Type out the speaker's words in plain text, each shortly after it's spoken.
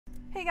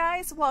Hey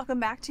guys, welcome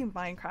back to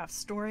Minecraft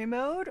Story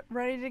Mode.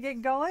 Ready to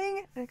get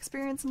going and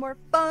experience some more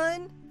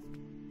fun?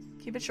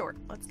 Keep it short.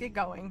 Let's get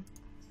going.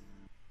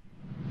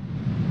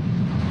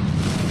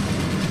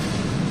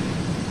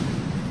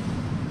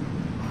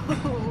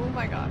 Oh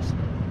my gosh.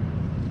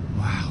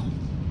 Wow.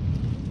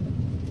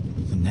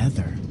 The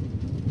Nether.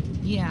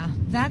 Yeah,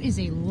 that is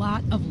a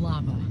lot of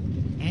lava.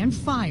 And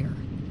fire.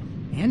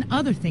 And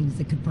other things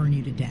that could burn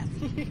you to death.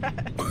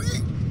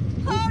 Yes.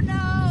 Oh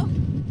no!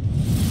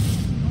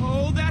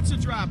 Oh, that's a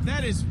drop.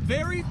 That is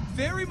very,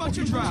 very much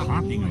a drop.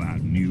 Talking about,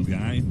 new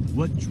guy?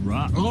 What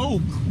drop?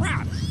 Oh,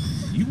 crap!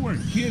 You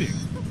weren't kidding.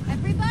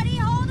 Everybody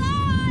hold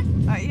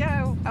on!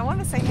 Yeah, I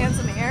want to say hands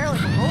in the air like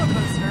a roller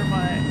coaster,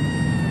 but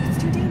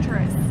it's too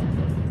dangerous.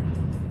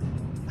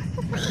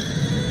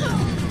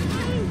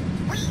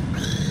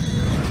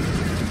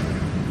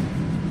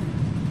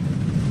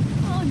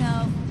 Oh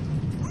no.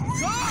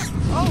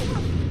 Oh!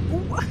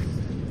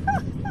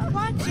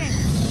 Watch it!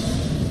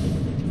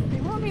 They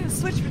want me to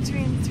switch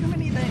between too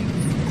many things.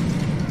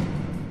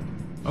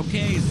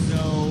 Okay,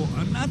 so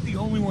I'm not the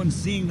only one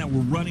seeing that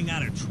we're running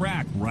out of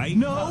track, right?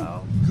 No.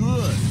 Uh-oh.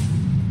 Good.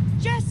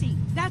 Jesse,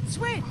 that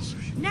switch!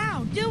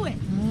 Now, do it!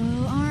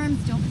 Oh, arms,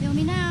 don't feel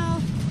me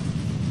now.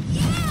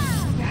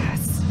 Yeah!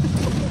 Yes!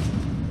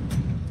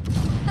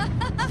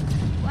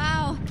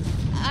 Wow.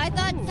 I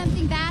thought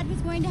something bad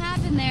was going to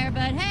happen there,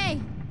 but hey,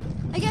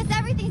 I guess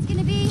everything's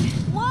gonna be...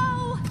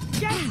 Whoa!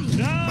 Jesse!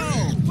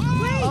 No!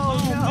 Wait! Oh,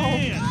 no.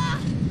 Man!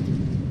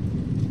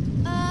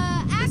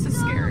 This is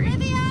Axel, scary.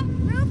 Olivia,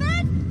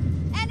 Ruben?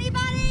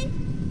 Anybody?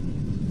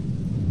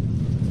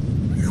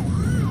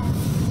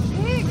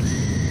 Pig!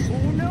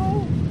 Oh no!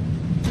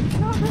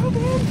 Not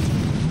Ruben!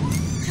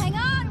 Hang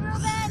on,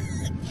 Ruben!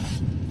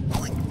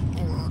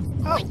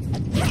 Oh,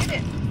 get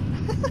it!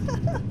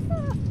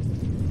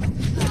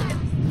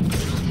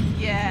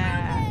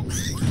 Yeah!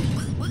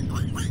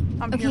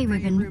 I'm Okay, here for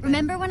you, Ruben, Ruben.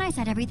 remember when I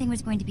said everything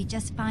was going to be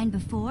just fine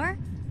before?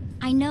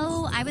 I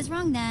know I was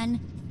wrong then,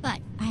 but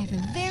I have a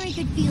very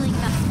good feeling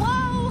about...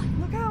 Whoa!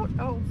 Look out!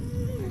 Oh,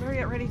 we better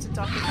get ready to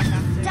duck if I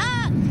have to.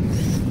 Duck!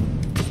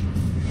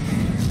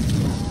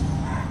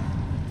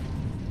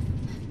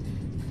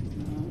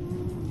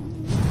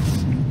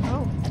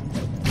 Oh.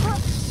 Ah.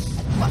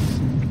 What?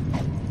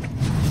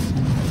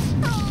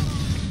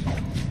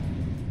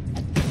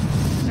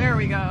 There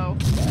we go.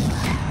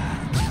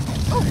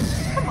 Oh,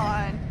 come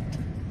on.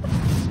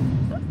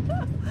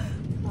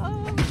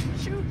 Oh,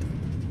 shoot.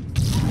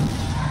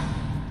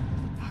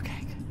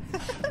 Okay.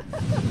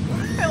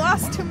 I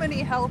lost too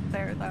many health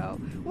there, though.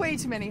 Way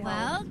too many health.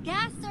 Well,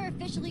 gas are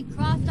officially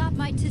crossed off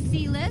my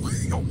to-see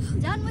list.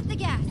 Done with the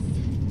gas.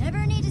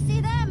 Never need to see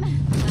them.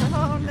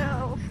 Oh,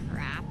 no.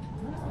 Crap.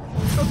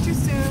 Spoke too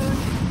soon.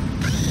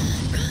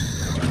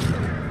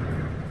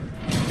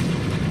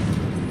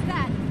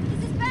 Bad.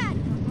 This is bad.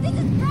 This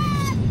is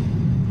bad!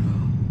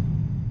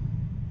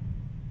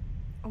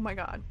 Oh my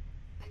god.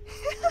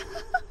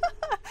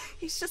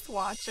 He's just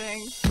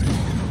watching.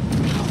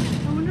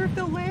 I wonder if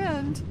they'll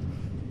land.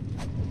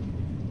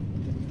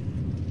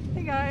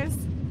 Hey guys.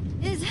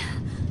 Is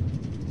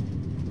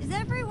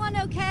everyone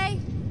okay?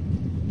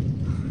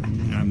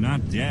 I'm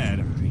not dead.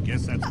 I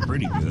guess that's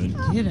pretty good.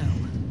 Ditto.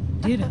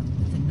 Ditto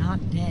with the not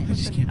dead. I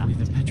just can't believe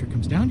that Petra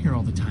comes down here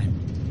all the time.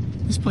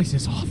 This place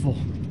is awful.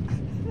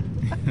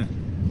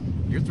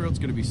 Your throat's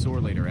gonna be sore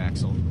later,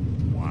 Axel.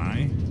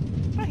 Why?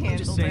 I I'm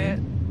just handled it.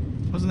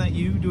 saying. Wasn't that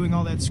you doing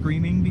all that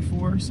screaming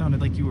before?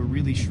 Sounded like you were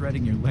really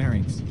shredding your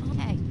larynx.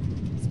 Hey,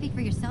 speak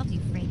for yourselves, you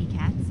fraidy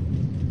cats.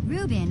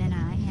 Ruben and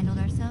I handled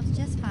ourselves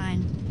just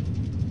fine.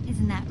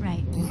 Isn't that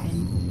right,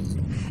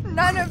 Ruben?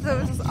 None of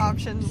those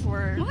options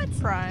were What?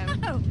 prime.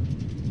 Oh,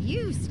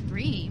 you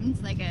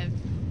screamed like a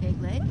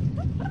piglet.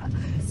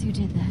 So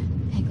did the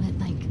piglet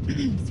like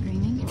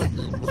screaming?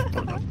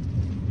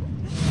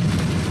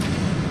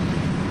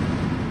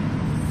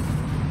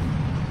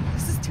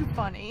 This is too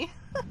funny.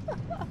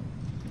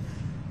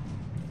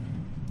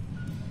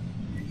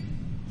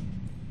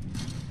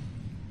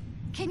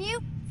 Can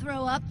you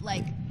throw up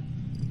like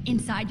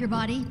inside your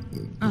body?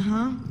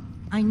 Uh-huh.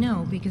 I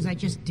know, because I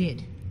just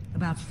did.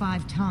 About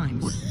 5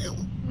 times.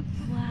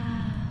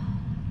 Wow.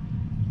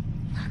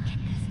 Look at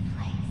this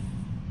place.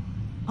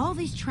 All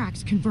these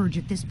tracks converge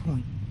at this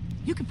point.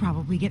 You could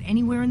probably get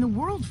anywhere in the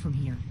world from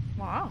here.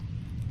 Wow.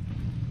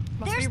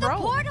 Must There's be the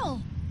Rome.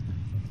 portal!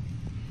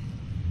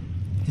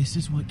 This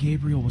is what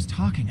Gabriel was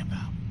talking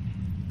about.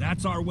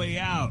 That's our way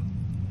out.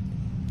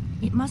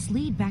 It must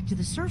lead back to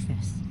the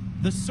surface.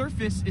 The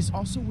surface is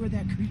also where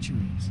that creature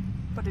is.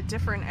 But a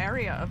different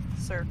area of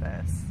the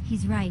surface.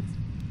 He's right.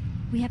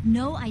 We have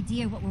no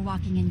idea what we're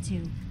walking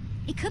into.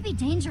 It could be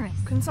dangerous.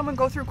 Couldn't someone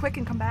go through quick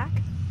and come back?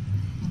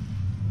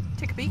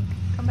 Take a peek,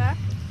 come back.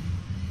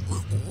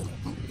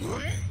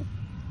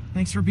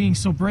 Thanks for being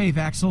so brave,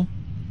 Axel.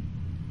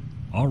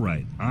 All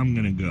right, I'm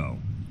gonna go.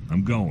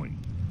 I'm going.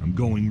 I'm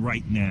going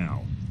right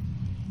now.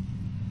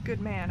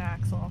 Good man,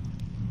 Axel.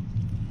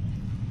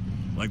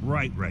 Like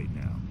right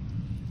now.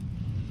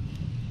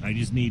 I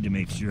just need to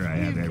make sure I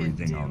have You can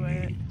everything do I'll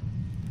it. need.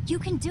 You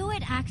can do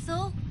it,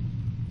 Axel.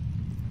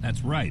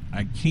 That's right,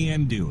 I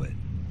can do it.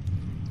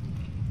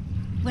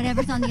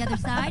 Whatever's on the other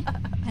side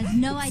has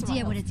no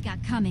idea what it's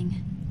got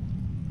coming.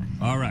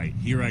 All right,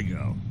 here I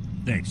go.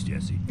 Thanks,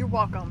 Jesse. You're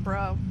welcome,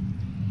 bro.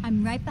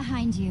 I'm right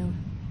behind you.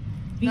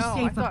 Be No, I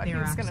safe thought up there,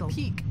 he was Axel. gonna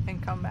peek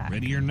and come back.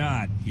 Ready or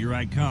not, here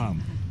I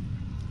come.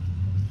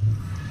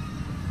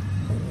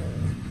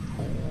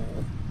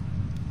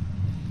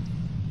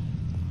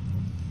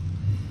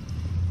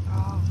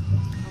 Oh,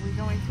 are we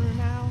going through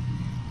now?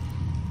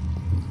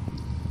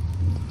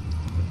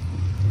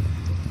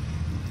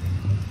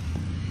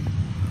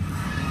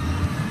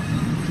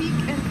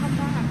 Peek and come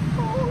back.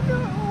 Oh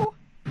no!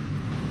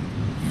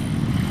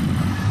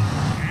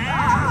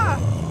 Ah!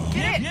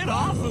 Get it! Get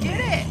off of Get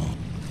me! it!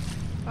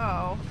 Oh,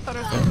 I thought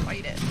I was gonna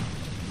fight it.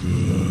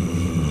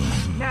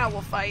 Now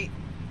we'll fight.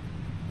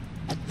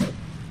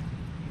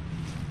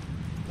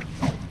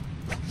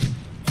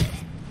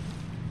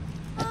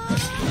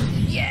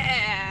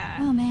 Yeah!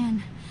 Oh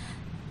man,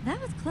 that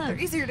was close. They're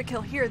easier to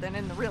kill here than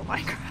in the real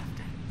Minecraft.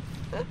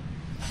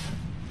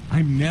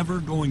 I'm never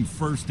going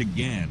first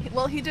again.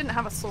 Well, he didn't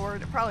have a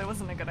sword. It probably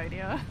wasn't a good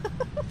idea.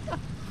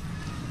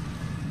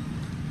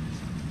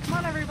 Come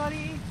on,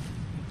 everybody.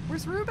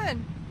 Where's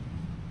Ruben?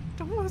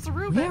 Don't lose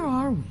Ruben. Where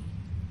are we?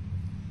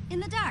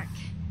 In the dark.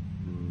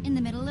 In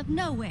the middle of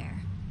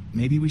nowhere.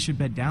 Maybe we should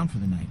bed down for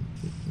the night.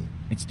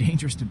 It's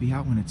dangerous to be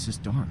out when it's this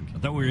dark. I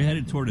thought we were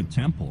headed toward a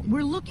temple.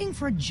 We're looking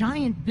for a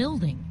giant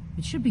building.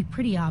 It should be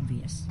pretty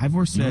obvious.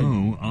 Ivor said...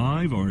 No,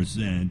 Ivor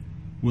said,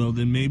 well,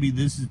 then maybe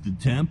this is the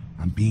temp?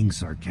 I'm being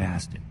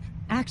sarcastic.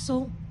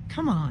 Axel,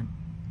 come on.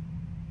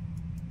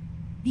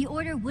 The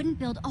Order wouldn't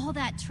build all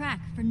that track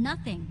for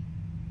nothing.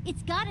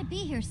 It's gotta be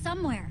here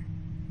somewhere.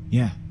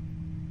 Yeah,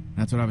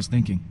 that's what I was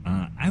thinking.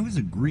 I was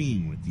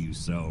agreeing with you,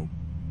 so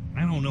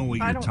I don't know what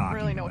you're I talking don't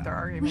really know what about. their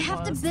argument We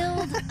have to was.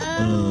 build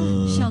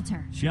a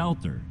shelter.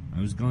 Shelter.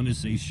 I was going to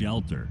say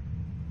shelter.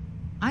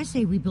 I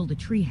say we build a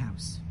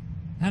treehouse.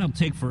 That'll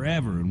take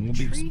forever, and we'll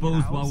be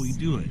exposed while we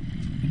do it.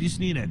 We just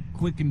need a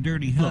quick and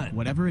dirty Look, hut.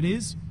 whatever it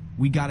is,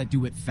 we gotta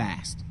do it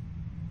fast.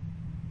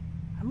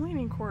 I'm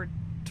leaning toward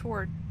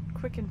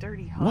quick and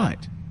dirty hut.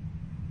 What?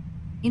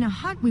 In a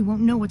hut, we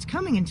won't know what's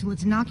coming until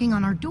it's knocking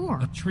on our door.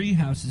 A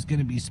treehouse is going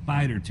to be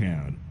Spider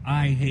Town.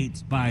 I hate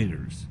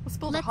spiders. Let's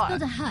build Let's a hut.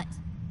 build a hut.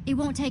 It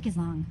won't take as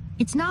long.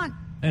 It's not...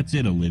 That's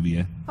it,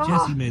 Olivia. Ah.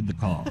 Jesse made the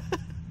call.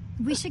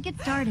 We should get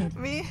started.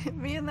 Me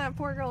and that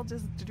poor girl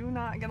just do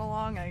not get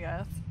along, I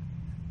guess.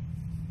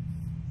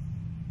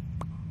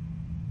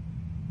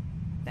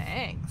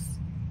 Thanks.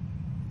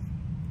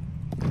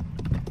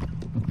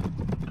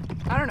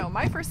 I don't know,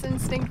 my first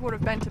instinct would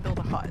have been to build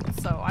a hut,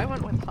 so I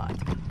went with hut.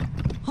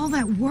 All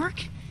that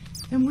work?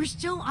 And we're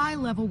still eye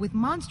level with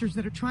monsters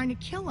that are trying to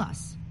kill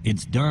us.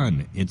 It's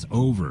done. It's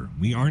over.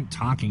 We aren't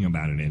talking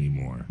about it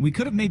anymore. We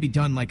could have maybe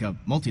done like a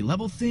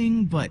multi-level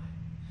thing, but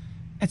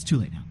that's too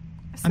late now.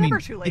 It's I mean,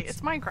 never too late,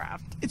 it's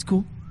Minecraft. It's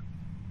cool.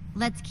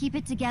 Let's keep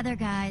it together,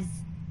 guys.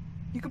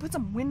 You could put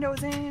some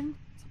windows in,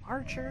 some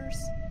archers.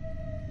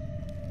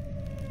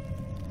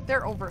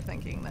 They're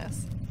overthinking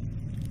this.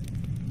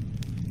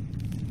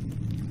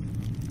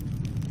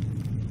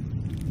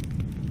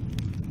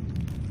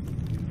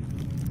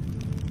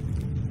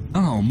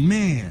 Oh,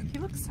 man. He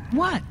looks sad.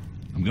 What?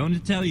 I'm going to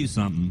tell you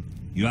something.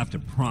 You have to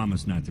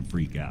promise not to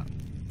freak out.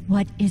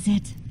 What is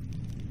it?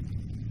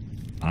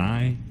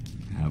 I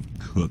have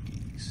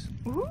cookies.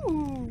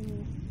 Ooh.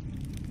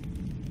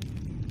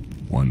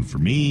 One for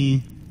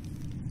me.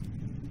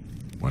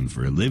 One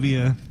for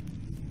Olivia.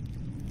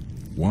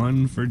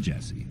 One for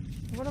Jesse.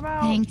 What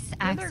about Thanks, the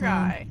other Axel.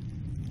 guy?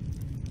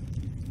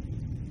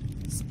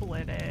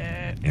 Split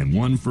it. And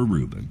one for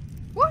Ruben.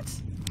 What?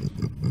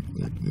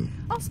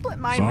 I'll split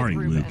mine Sorry,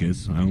 with Ruben.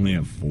 Lucas. I only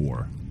have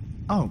 4.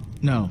 Oh,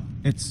 no.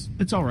 It's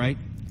all right.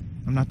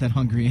 I'm not that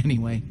hungry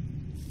anyway.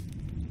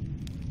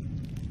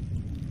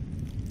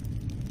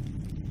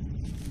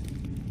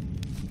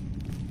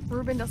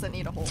 Ruben doesn't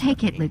need a whole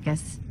Take it, cookie.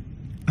 Lucas.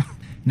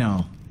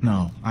 No,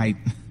 I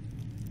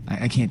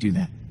can't do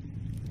that.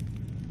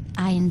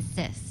 I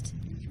insist.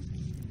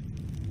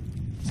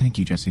 Thank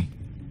you, Jesse.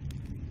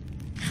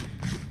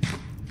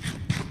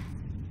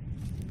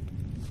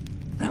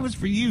 That was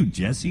for you,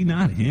 Jesse,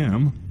 not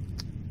him.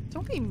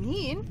 Don't be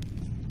mean,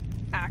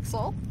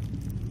 Axel.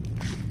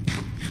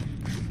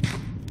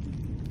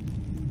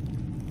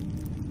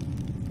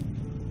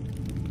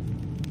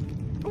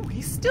 Oh,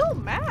 he's still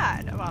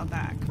mad about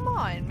that. Come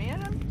on,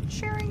 man.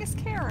 Sharing is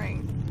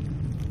caring.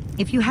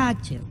 If you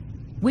had to,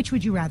 which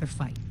would you rather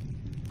fight?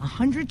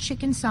 100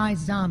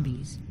 chicken-sized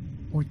zombies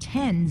or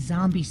 10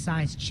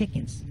 zombie-sized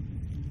chickens?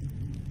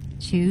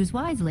 Choose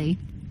wisely.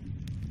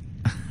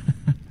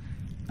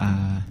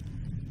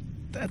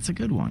 That's a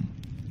good one.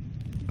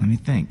 Let me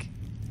think.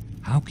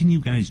 How can you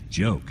guys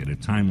joke at a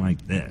time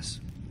like this?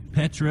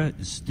 Petra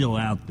is still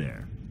out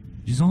there.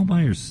 She's all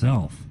by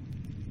herself.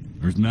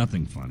 There's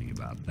nothing funny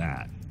about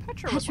that.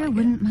 Petra, Petra would like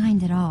wouldn't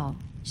mind at all.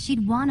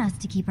 She'd want us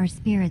to keep our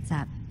spirits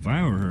up. If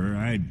I were her,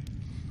 I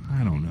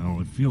don't know,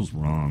 it feels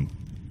wrong.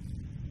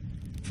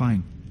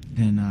 Fine.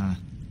 Then,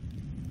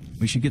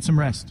 we should get some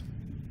rest.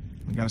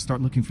 We gotta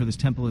start looking for this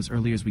temple as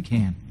early as we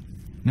can.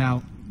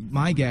 Now,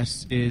 my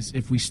guess is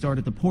if we start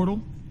at the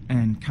portal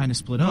and kind of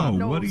split up. Oh,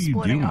 No what are you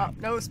splitting doing? up.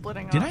 No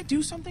splitting up. Did I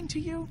do something to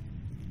you?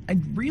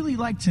 I'd really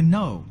like to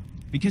know,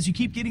 because you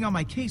keep getting on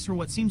my case for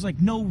what seems like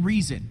no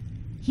reason.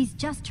 He's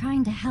just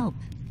trying to help.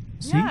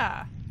 See?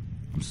 Yeah.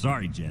 I'm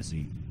sorry,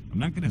 Jesse. I'm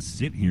not gonna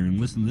sit here and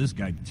listen to this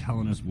guy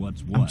telling us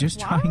what's what. I'm just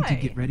trying to Why?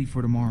 get ready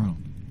for tomorrow.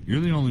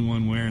 You're the only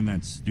one wearing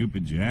that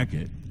stupid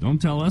jacket. Don't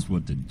tell us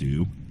what to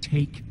do.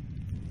 Take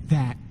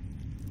that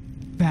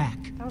back.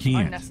 That was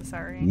Can't.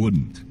 unnecessary.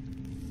 Wouldn't.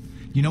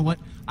 You know what?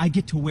 I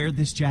get to wear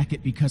this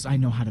jacket because I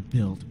know how to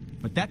build.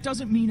 But that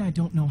doesn't mean I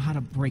don't know how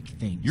to break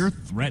things. Your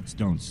threats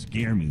don't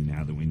scare me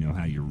now that we know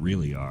how you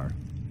really are.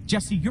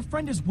 Jesse, your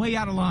friend is way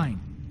out of line.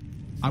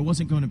 I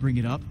wasn't going to bring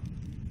it up,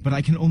 but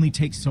I can only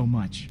take so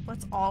much.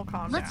 Let's all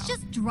calm down. Let's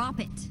just drop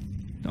it.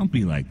 Don't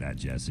be like that,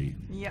 Jesse.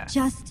 Yes.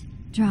 Just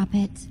drop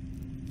it.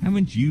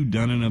 Haven't you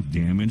done enough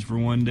damage for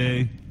one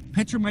day?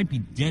 Petra might be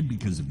dead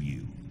because of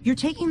you. You're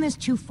taking this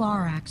too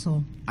far,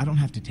 Axel. I don't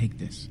have to take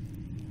this.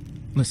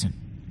 Listen,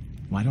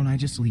 why don't I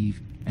just leave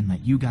and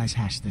let you guys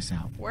hash this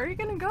out? Where are you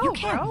gonna go, You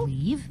can't bro?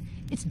 leave.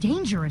 It's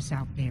dangerous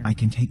out there. I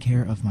can take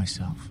care of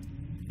myself.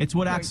 It's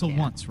what No, you Axel can't.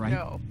 wants, right?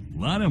 No.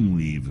 Let him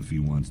leave if he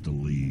wants to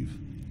leave.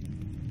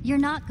 You're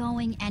not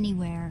going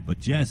anywhere. But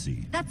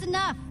Jesse, That's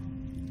enough.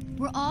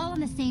 We're all on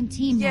the same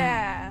team now.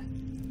 Yeah.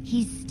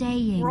 He's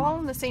staying. We're all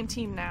on the same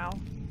team now.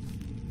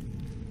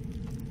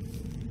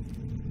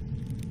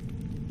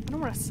 I don't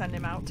want to send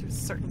him out to a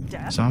certain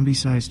death.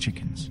 Zombie-sized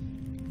chickens.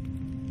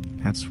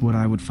 That's what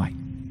I would fight.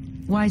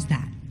 Why's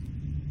that?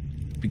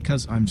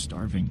 Because I'm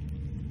starving.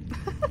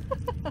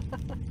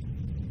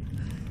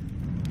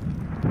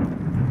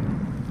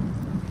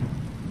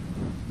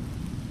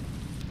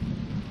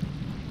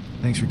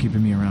 Thanks for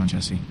keeping me around,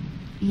 Jesse.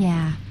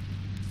 Yeah.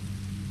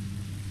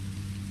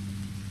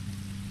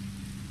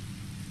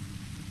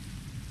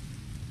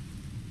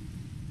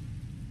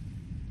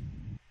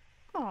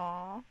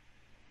 Aww.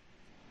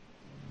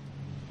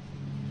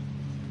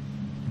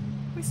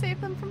 We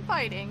saved them from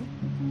fighting,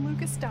 and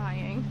Lucas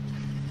dying.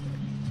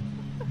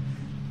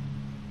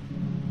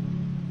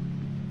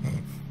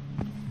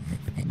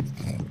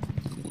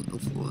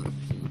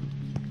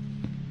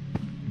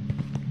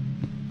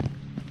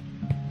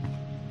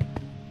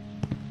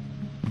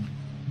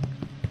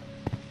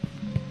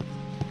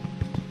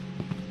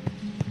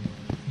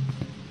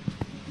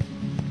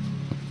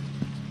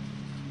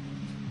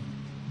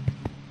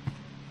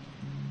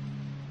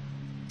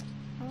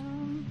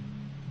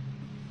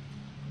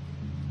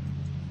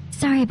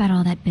 Sorry about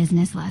all that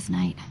business last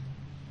night.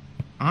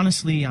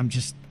 Honestly, I'm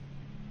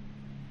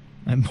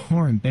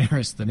more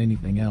embarrassed than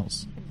anything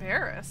else.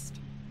 Embarrassed.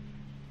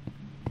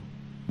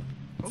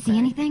 See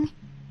anything?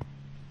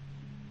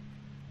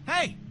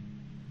 Hey!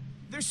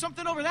 There's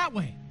something over that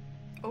way.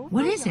 Over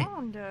What is it?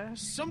 yonder.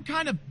 Some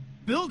kind of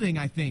building,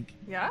 I think.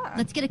 Yeah.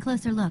 Let's get a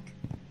closer look.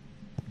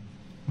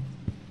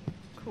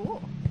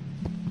 Cool.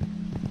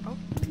 Oh.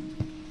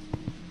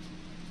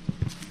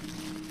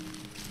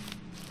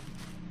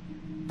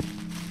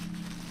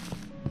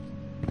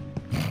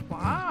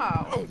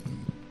 Wow.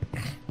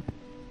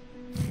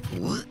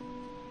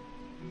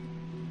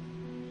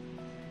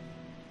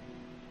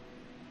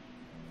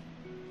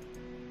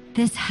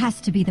 This has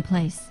to be the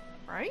place.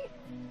 Right?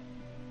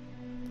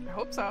 I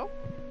hope so.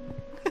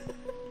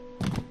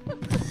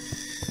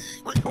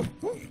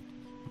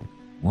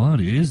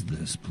 what is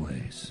this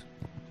place?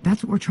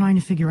 That's what we're trying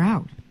to figure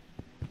out.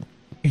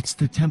 It's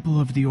the Temple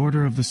of the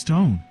Order of the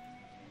Stone.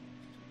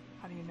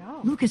 How do you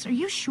know? Lucas, are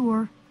you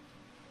sure?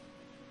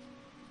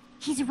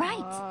 He's right.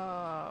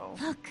 Oh.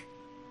 Look.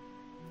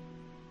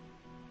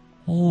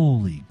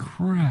 Holy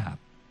crap.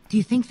 Do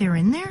you think they're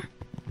in there?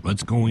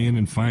 Let's go in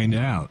and find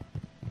out.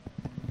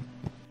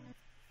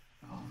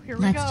 Here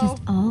we Let's go.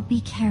 just all be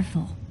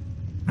careful.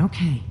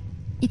 Okay.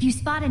 If you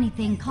spot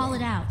anything, call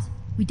it out.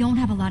 We don't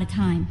have a lot of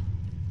time.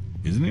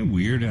 Isn't it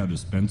weird how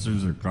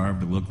dispensers are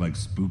carved to look like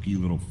spooky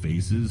little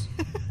faces?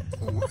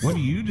 What do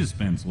you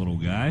dispense, little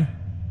guy?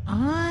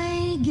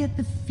 I get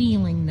the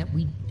feeling that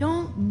we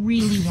don't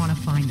really want to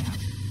find out.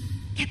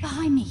 Get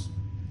behind me.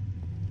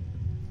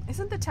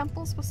 Isn't the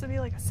temple supposed to be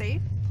like a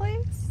safe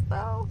place,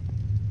 though?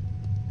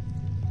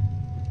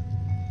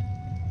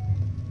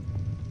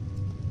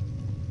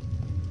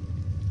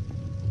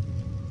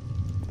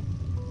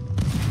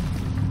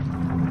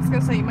 I was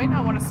gonna say, you might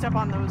not want to step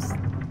on those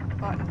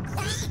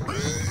buttons.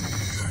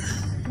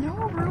 No,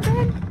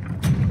 Ruben?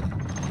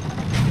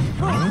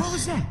 What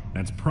was that?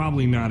 That's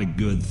probably not a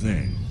good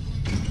thing.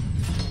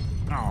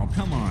 Oh,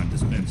 come on,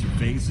 dispenser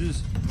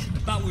faces. I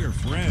thought we were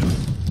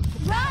friends.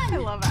 I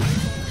love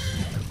that.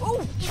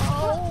 Oh!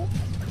 Oh!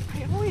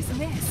 I always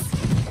miss.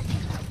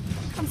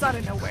 Comes out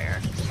of nowhere.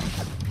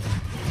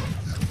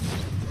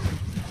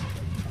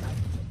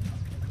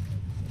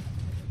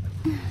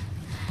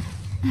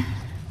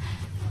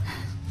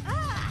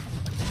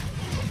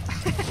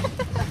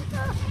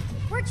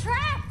 We're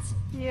trapped!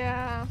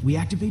 Yeah. We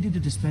activated the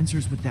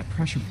dispensers with that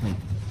pressure plate.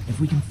 If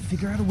we can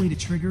figure out a way to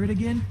trigger it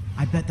again,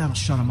 I bet that'll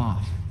shut them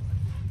off.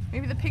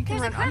 Maybe the pig can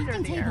There's a run under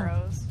crafting the table.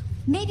 arrows.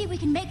 Maybe we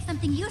can make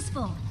something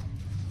useful.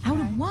 Out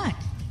of what?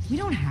 We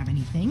don't have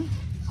anything.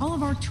 All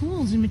of our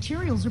tools and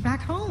materials are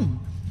back home.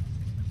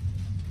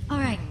 All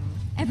right,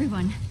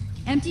 everyone,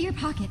 empty your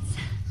pockets.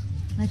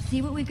 Let's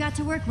see what we've got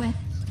to work with.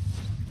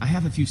 I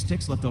have a few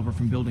sticks left over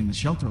from building the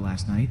shelter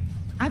last night.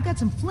 I've got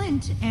some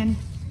flint and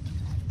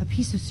a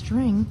piece of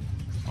string.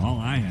 All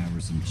I have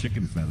are some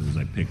chicken feathers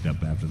I picked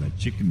up after that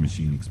chicken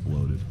machine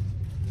exploded.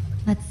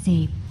 Let's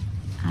see.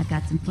 I've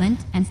got some flint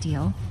and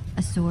steel,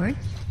 a sword.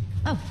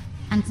 Oh,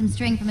 and some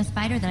string from a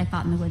spider that I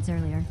fought in the woods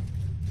earlier.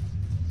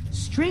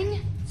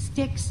 String,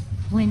 sticks,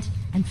 flint,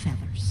 and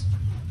feathers.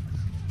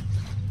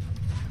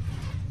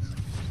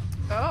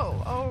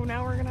 Oh,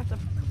 now we're gonna have to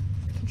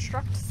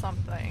construct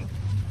something.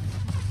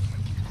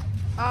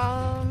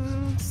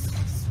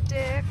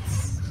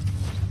 Sticks.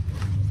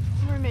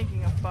 We're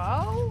making a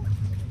bow?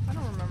 I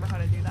don't remember how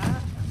to do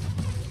that.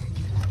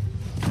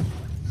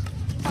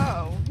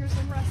 Oh, here's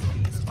some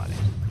recipes, buddy.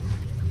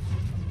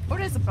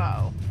 What is a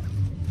bow?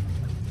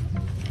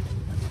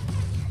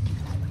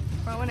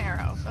 Bow and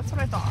arrow. That's what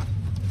I thought.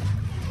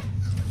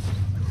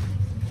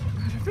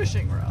 A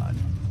fishing rod.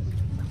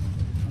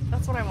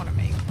 That's what I want to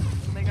make.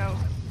 So they go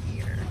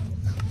here.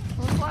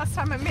 When was the last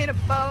time I made a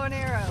bow and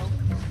arrow?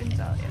 Couldn't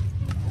tell you.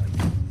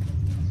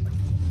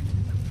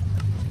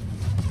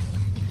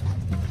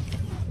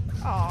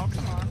 Oh,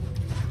 come on.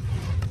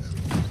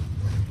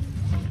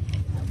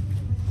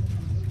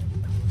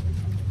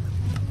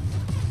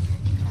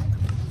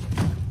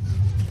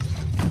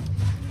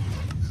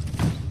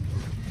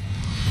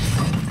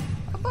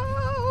 A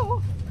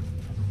bow!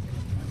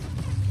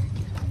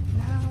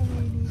 Now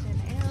we need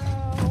an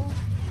arrow.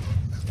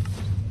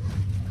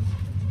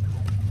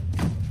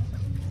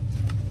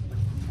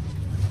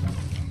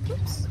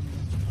 Oops.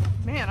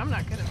 Man, I'm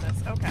not good at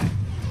this. Okay.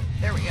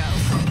 There we go.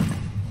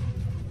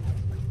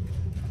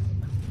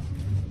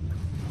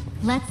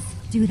 Let's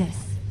do this.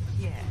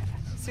 Yeah.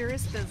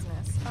 Serious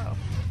business. Oh.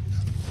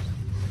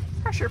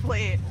 Pressure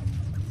plate.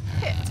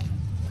 Hit.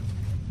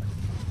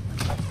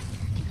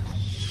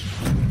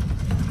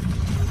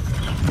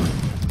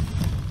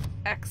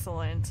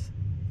 Excellent.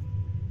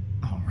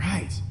 All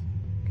right.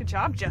 Good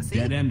job, Jesse.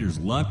 Dead Ender's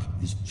luck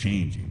is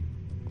changing.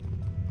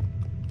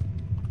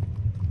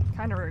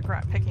 Kind of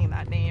regret picking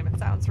that name. It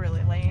sounds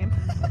really lame.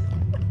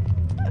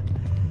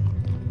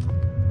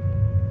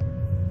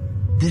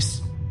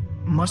 This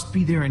must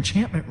be their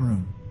enchantment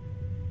room.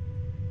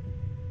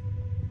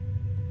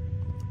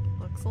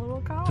 Looks a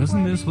little complicated.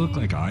 Doesn't this look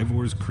like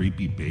Ivor's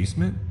creepy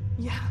basement?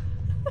 Yeah.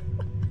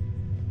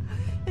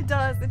 It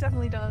does. It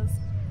definitely does.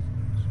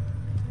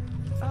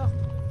 Oh.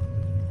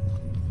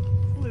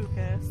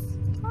 Lucas.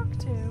 Talk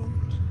to.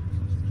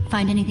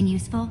 Find anything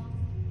useful?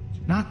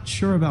 Not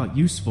sure about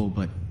useful,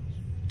 but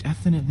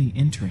definitely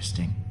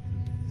interesting.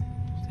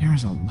 There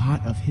is a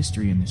lot of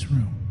history in this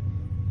room.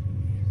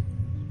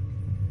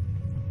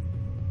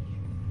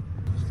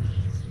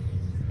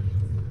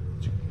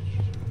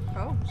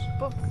 Oh,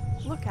 book.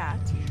 Look at.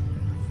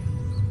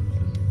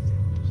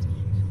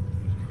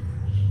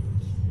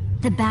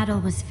 The battle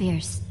was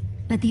fierce,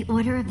 but the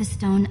Order of the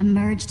Stone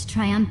emerged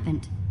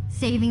triumphant,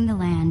 saving the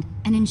land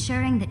and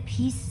ensuring that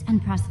peace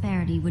and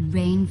prosperity would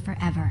reign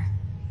forever.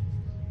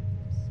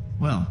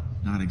 Well,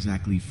 not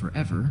exactly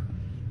forever.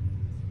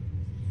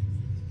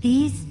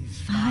 These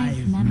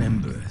five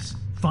members.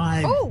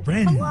 5 Oh,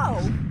 friends.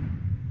 hello.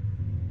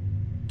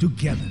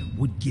 Together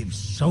would give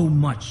so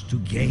much to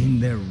gain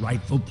their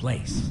rightful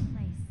place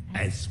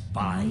as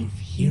 5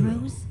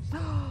 heroes.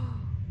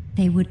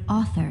 They would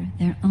author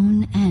their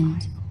own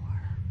end.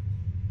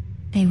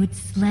 They would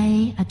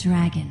slay a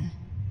dragon.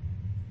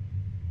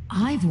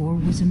 Ivor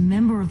was a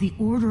member of the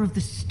Order of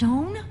the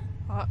Stone?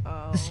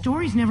 Uh-oh. The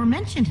stories never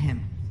mentioned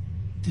him.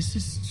 This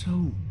is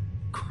so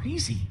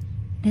crazy.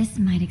 This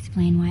might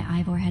explain why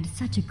Ivor had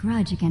such a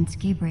grudge against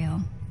Gabriel.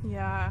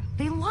 Yeah.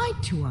 They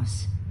lied to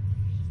us.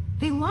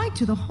 They lied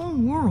to the whole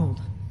world.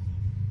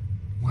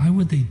 Why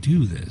would they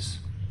do this?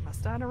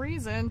 Must have had a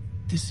reason.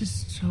 This is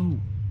so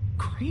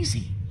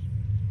crazy.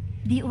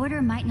 The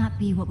Order might not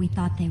be what we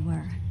thought they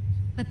were,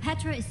 but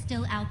Petra is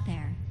still out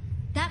there.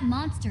 That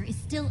monster is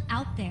still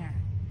out there.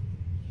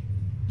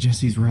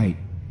 Jesse's right.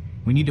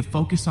 We need to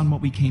focus on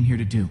what we came here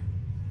to do.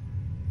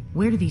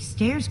 Where do these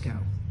stairs go?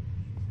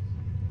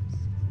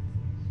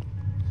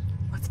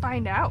 Let's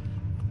find out.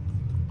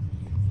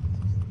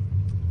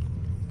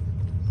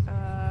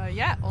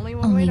 Yeah, only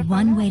one way Only to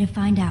one find way out. to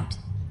find out.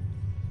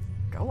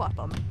 Go up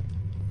them.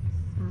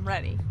 I'm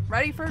ready.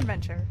 Ready for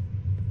adventure.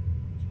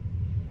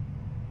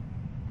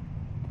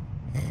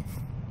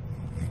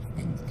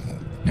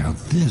 Now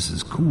this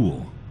is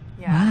cool.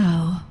 Yeah.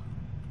 Wow.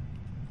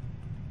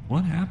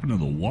 What happened to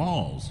the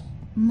walls?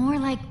 More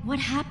like what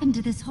happened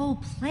to this whole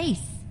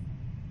place.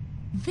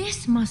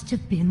 This must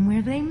have been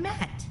where they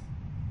met.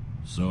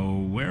 So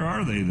where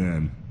are they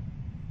then?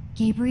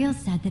 Gabriel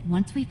said that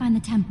once we find the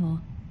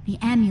temple, the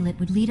amulet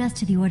would lead us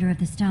to the Order of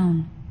the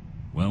Stone.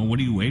 Well, what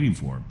are you waiting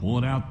for? Pull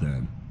it out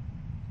then.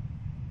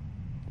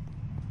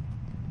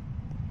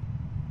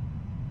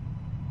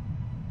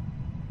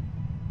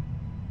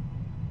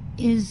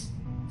 Is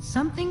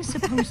Something's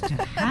supposed to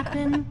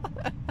happen.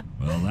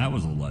 Well, that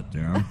was a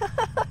letdown.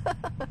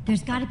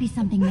 There's gotta be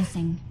something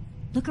missing.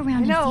 Look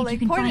around I know, and see if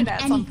they you can pointed find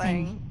at anything.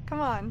 something.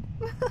 Come on.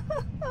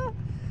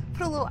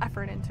 Put a little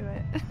effort into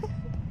it.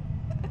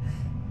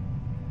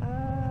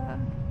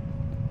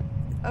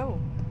 Oh,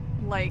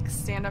 like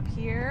stand up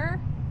here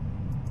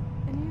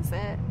and use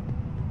it.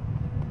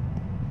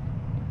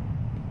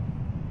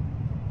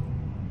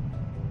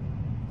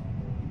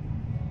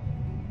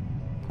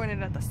 Point it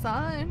at the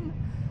sun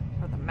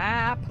or the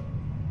map.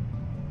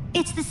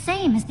 It's the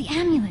same as the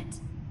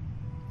amulet.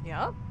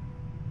 Yep.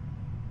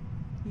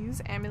 Use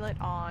amulet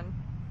on.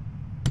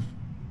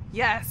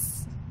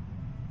 Yes!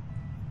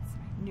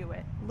 I knew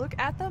it. Look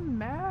at the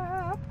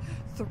map.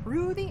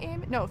 Through the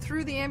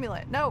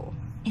amulet. No.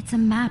 It's a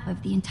map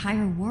of the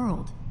entire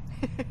world.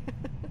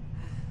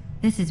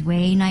 This is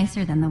way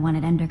nicer than the one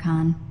at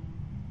Endercon.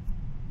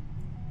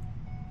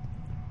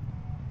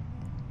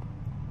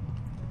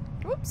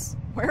 Whoops.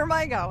 Where am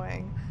I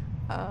going?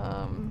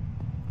 Come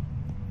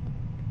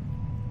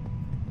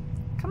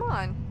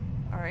on.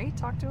 Alright,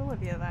 talk to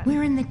Olivia then.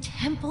 We're in the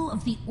Temple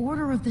of the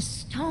Order of the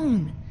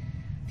Stone.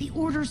 The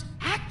Order's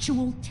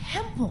actual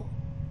temple.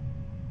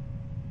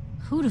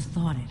 Who'd have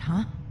thought it,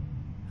 huh?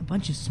 A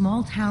bunch of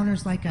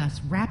small-towners like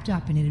us wrapped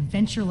up in an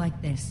adventure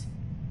like this.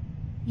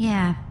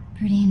 Yeah,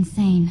 pretty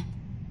insane.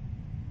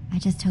 I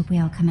just hope we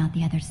all come out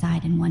the other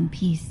side in one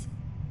piece.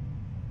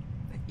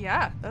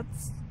 Yeah,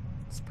 it's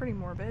pretty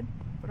morbid,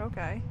 but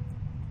okay.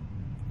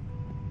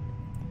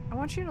 I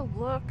want you to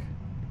look.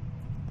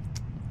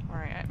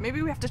 Alright,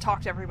 maybe we have to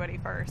talk to everybody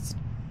first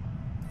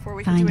before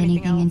we can Find do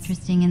anything anything else.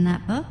 interesting in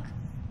that book?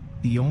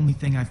 The only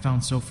thing I've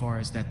found so far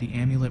is that the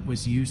amulet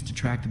was used to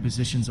track the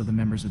positions of the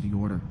members of the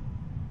Order.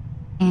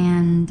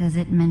 And does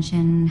it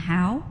mention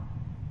how?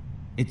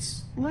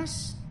 It's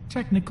less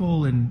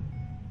technical and,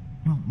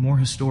 well, more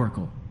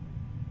historical.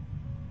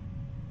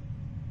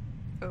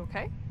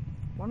 Okay.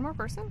 One more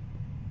person?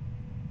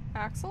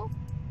 Axel?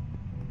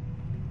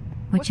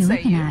 What you say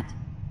looking you? at?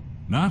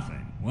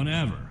 Nothing.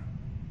 Whatever.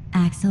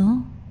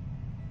 Axel?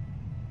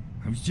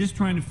 I was just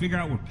trying to figure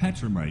out where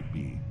Petra might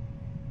be.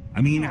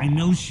 I mean, I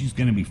know she's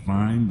gonna be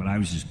fine, but I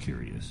was just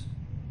curious.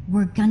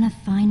 We're gonna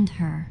find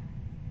her.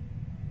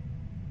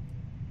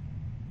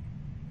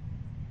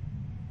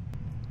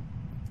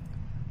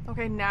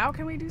 Okay, now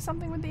can we do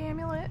something with the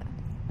amulet?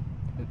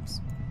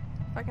 Oops.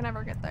 If I can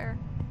ever get there.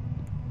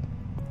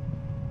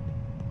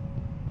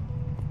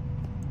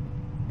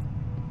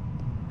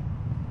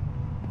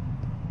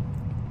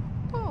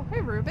 Oh,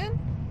 hey Ruben.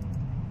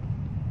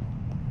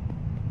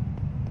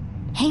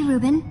 Hey,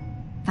 Ruben.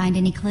 Find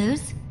any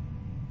clues?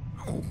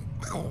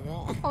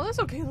 Oh, that's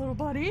okay, little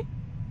buddy.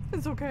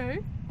 It's okay.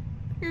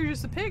 You're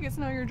just a pig, it's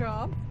not your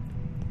job.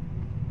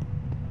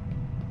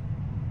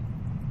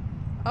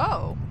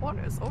 Oh, what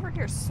is over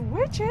here?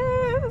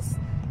 Switches!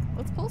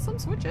 Let's pull some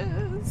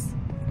switches.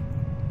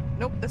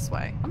 Nope, this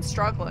way. I'm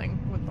struggling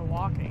with the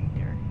walking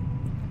here.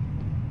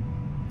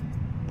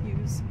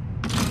 Use.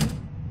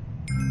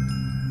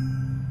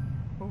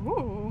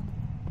 Ooh.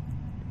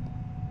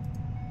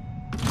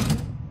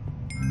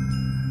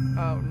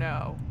 Oh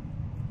no.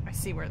 I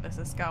see where this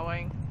is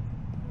going.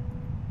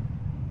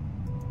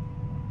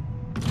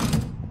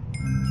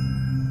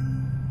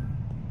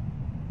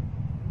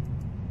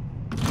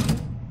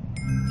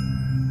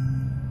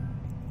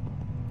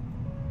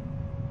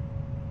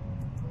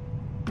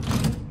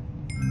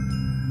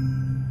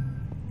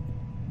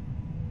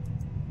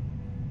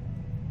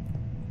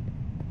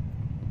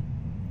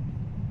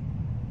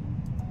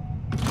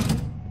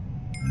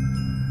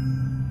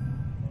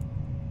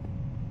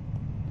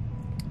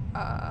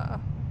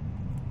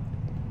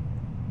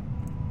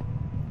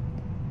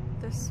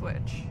 This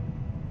switch.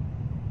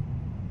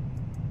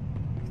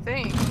 I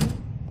think.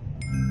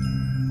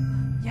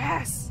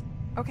 Yes!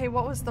 Okay,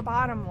 what was the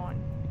bottom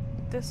one?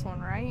 This one,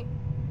 right?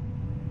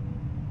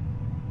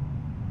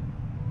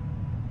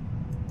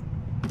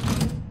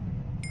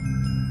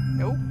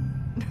 Nope.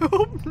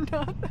 Nope,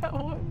 not that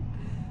one.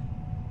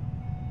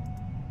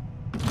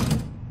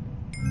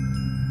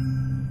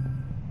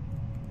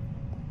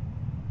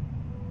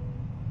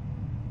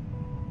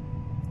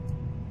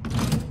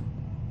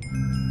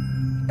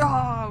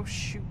 Oh,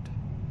 shoot.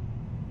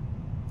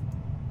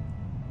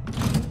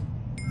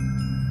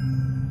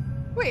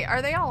 Wait,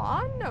 are they all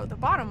on? No, the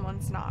bottom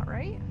one's not,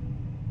 right?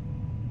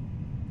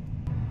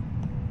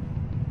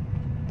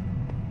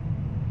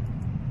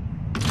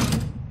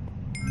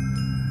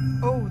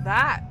 Oh,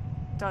 that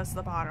does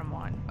the bottom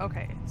one.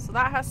 Okay, so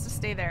that has to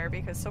stay there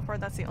because so far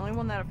that's the only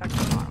one that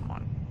affects the bottom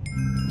one.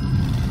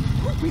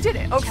 We did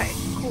it. Okay,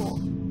 cool.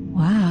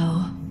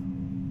 Wow.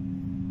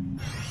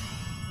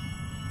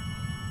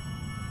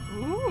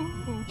 Ooh.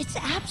 It's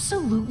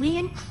absolutely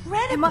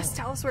incredible. It must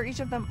tell us where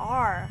each of them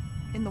are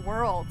in the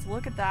world.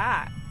 Look at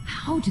that.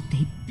 How did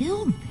they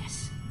build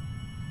this?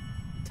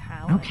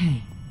 Talent.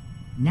 Okay,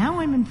 now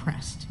I'm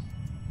impressed.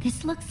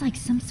 This looks like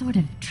some sort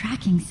of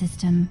tracking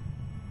system.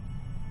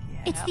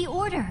 Yeah. It's the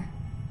Order.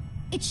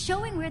 It's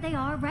showing where they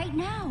are right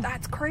now.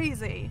 That's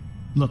crazy.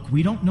 Look,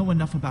 we don't know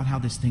enough about how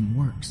this thing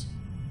works.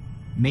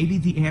 Maybe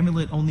the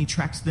amulet only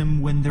tracks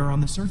them when they're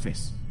on the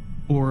surface.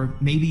 Or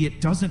maybe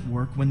it doesn't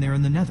work when they're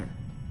in the nether.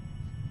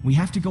 We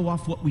have to go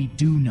off what we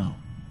do know.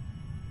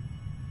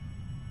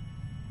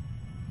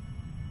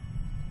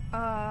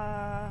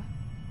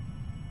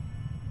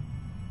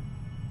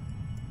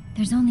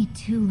 There's only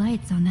 2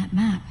 lights on that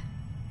map.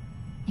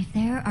 If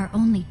there are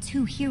only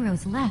 2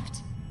 heroes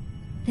left,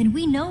 then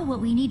we know what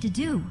we need to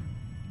do.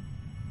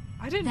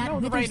 I didn't That know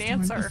the right Witherstorm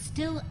answer. is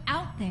still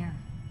out there.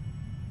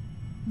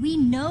 We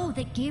know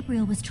that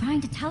Gabriel was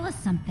trying to tell us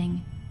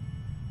something.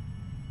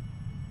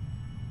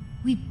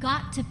 We've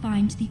got to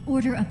find the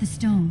Order of the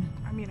Stone.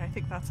 I mean, I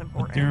think that's But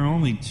important. there are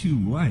only 2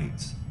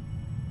 lights.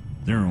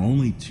 There are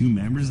only 2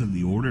 members of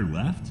the Order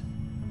left?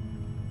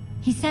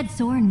 He said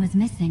Soren was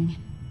missing.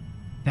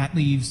 That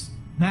leaves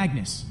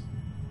Magnus.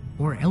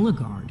 Or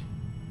Ellegard.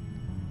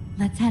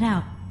 Let's head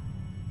out.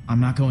 I'm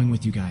not going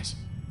with you guys.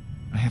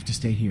 I have to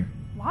stay here.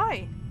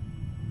 Why?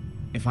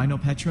 If I know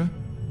Petra,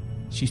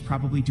 she's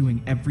probably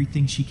doing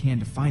everything she can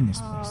to find this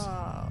place.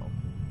 Oh.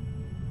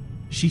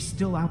 She's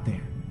still out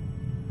there.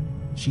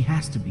 She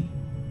has to be.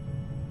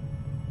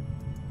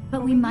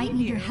 But we we might need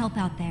need your you. help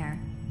out there.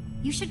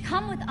 You should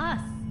come with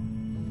us.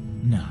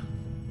 No.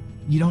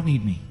 You don't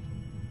need me.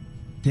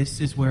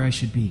 This is where I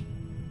should be.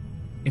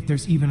 If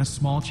there's even a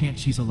small chance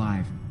she's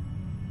alive,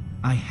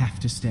 I have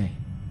to stay.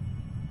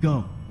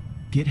 Go.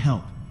 Get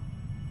help.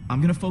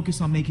 I'm gonna focus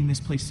on making this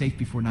place safe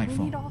before We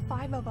nightfall. need all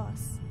 5 of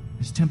us.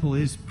 This temple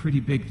is pretty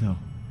big, though.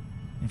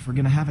 If we're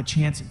gonna have a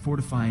chance at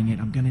fortifying it,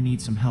 I'm gonna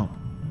need some help.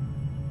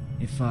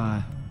 If,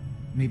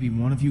 maybe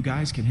one of you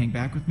guys can hang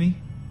back with me?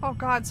 Oh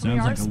god, so we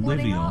Sounds are like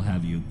splitting Olivia will up?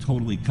 have you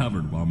totally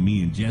covered while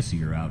me and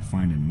Jesse are out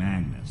finding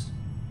Magnus.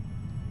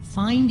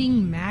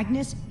 Finding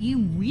Magnus? You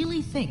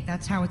really think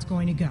that's how it's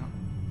going to go?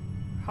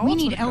 How We else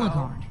need would it go?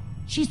 Ellegard.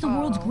 She's the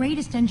world's Oh.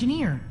 greatest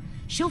engineer.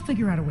 She'll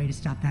figure out a way to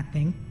stop that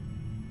thing.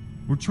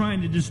 We're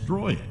trying to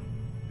destroy it.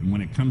 And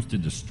when it comes to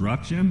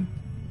destruction,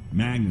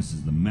 Magnus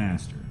is the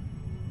master.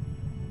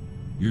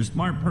 You're a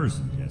smart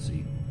person,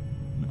 Jesse.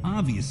 And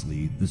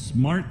obviously, the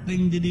smart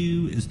thing to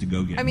do is to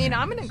go get I mean,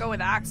 I'm Magnus. gonna go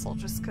with Axel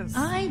just because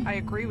I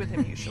agree with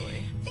him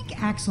usually. I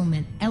think Axel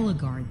meant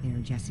Ellegard there,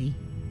 Jesse.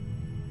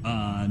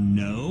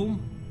 No.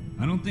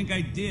 I don't think I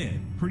did.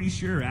 Pretty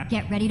sure.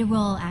 Get ready to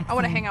roll, Axel. I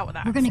wanna hang out with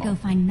We're gonna Axel. go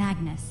find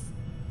Magnus.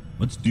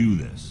 Let's do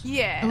this.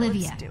 Yeah,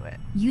 Olivia, let's do it.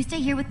 you stay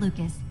here with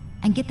Lucas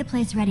and get the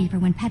place ready for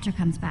when Petra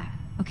comes back,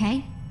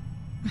 okay?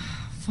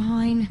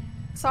 Fine.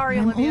 Sorry,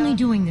 I'm Olivia. only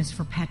doing this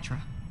for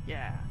Petra.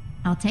 Yeah.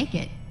 I'll take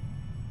it.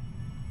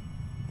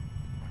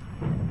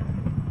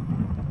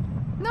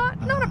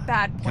 Not a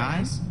bad plan.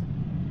 Guys?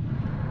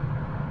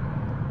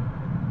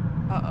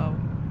 Uh-oh.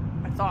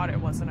 I thought it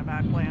wasn't a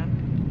bad plan.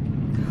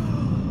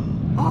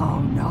 Oh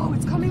no,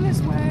 it's coming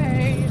this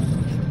way!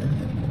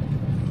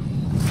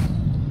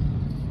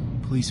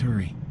 Please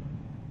hurry.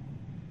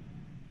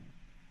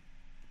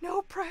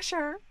 No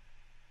pressure.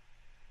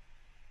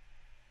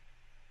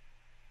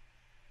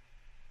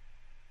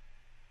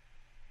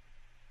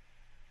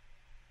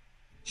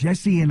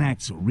 Jesse and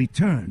Axel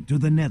return to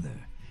the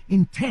Nether,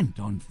 intent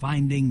on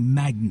finding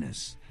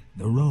Magnus,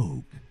 the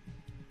rogue,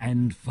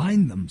 and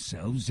find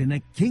themselves in a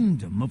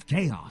kingdom of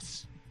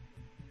chaos,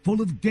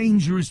 full of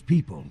dangerous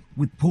people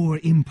with poor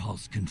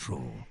impulse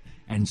control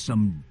and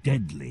some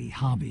deadly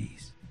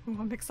hobbies. Ooh,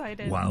 I'm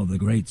excited. While the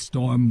great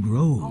storm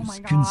grows, Oh my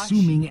gosh.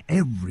 consuming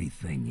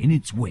everything in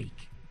its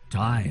wake,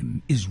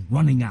 time is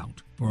running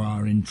out for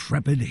our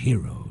intrepid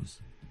heroes.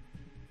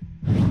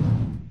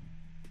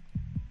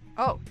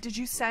 Oh, did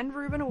you send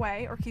Ruben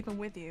away or keep him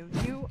with you?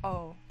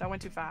 Oh, that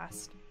went too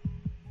fast.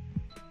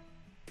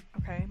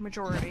 Okay,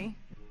 majority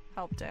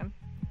helped him.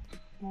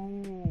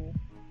 Ooh.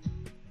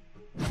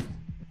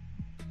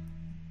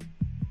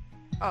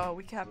 Oh,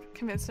 we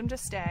convinced him to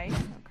stay.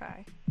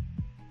 Okay.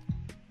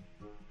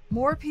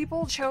 More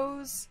people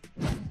chose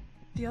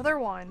the other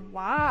one.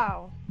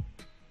 Wow.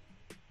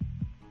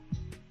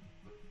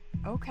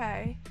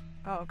 Okay.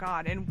 Oh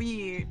god, and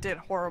we did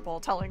horrible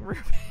telling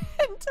Ruben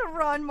to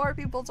run. More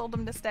people told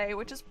him to stay,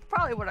 which is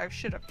probably what I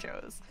should have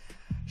chose.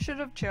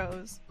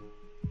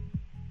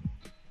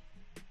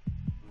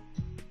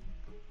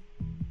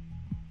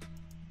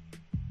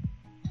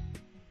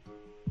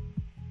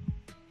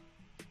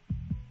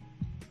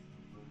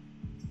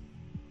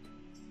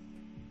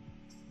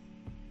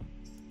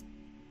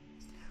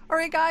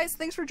 Alright guys,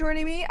 thanks for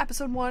joining me.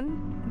 Episode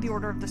 1, The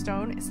Order of the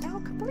Stone, is now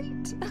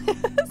complete.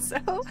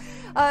 So,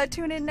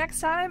 tune in next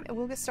time and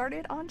we'll get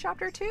started on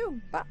Chapter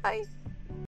 2. Bye!